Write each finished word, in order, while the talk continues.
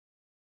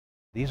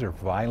These are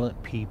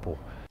violent people.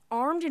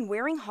 Armed and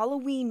wearing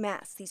Halloween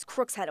masks, these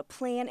crooks had a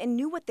plan and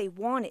knew what they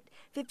wanted: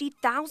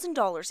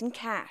 $50,000 in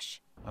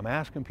cash. I'm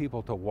asking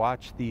people to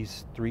watch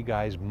these three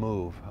guys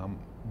move.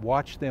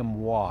 Watch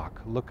them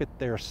walk. Look at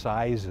their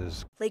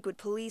sizes. Lakewood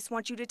police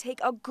want you to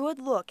take a good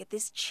look at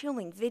this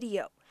chilling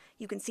video.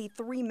 You can see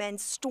three men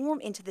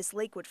storm into this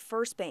Lakewood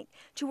First Bank.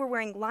 Two are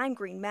wearing lime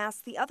green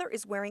masks. The other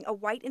is wearing a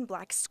white and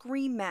black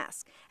scream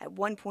mask. At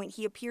one point,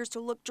 he appears to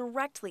look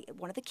directly at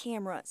one of the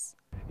cameras.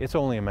 It's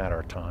only a matter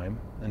of time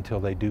until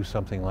they do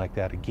something like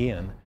that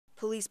again.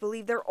 Police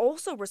believe they're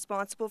also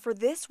responsible for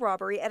this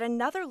robbery at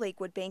another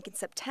Lakewood bank in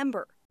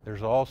September.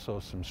 There's also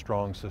some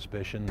strong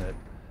suspicion that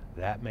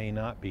that may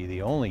not be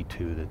the only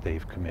two that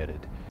they've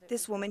committed.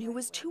 This woman, who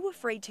was too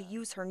afraid to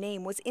use her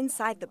name, was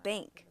inside the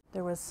bank.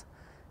 There was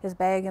his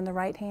bag in the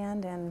right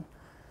hand and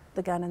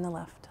the gun in the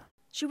left.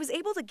 She was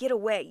able to get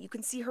away. You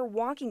can see her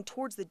walking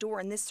towards the door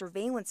in this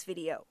surveillance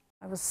video.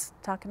 I was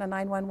talking to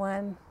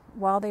 911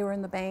 while they were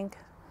in the bank,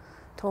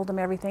 told them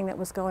everything that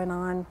was going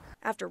on.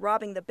 After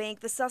robbing the bank,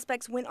 the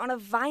suspects went on a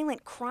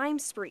violent crime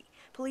spree.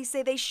 Police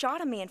say they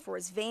shot a man for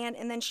his van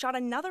and then shot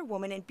another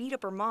woman and beat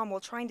up her mom while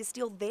trying to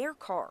steal their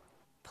car.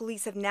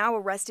 Police have now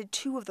arrested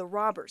two of the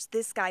robbers.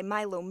 This guy,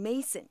 Milo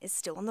Mason, is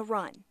still on the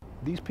run.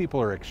 These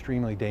people are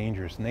extremely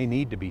dangerous and they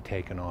need to be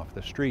taken off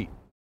the street.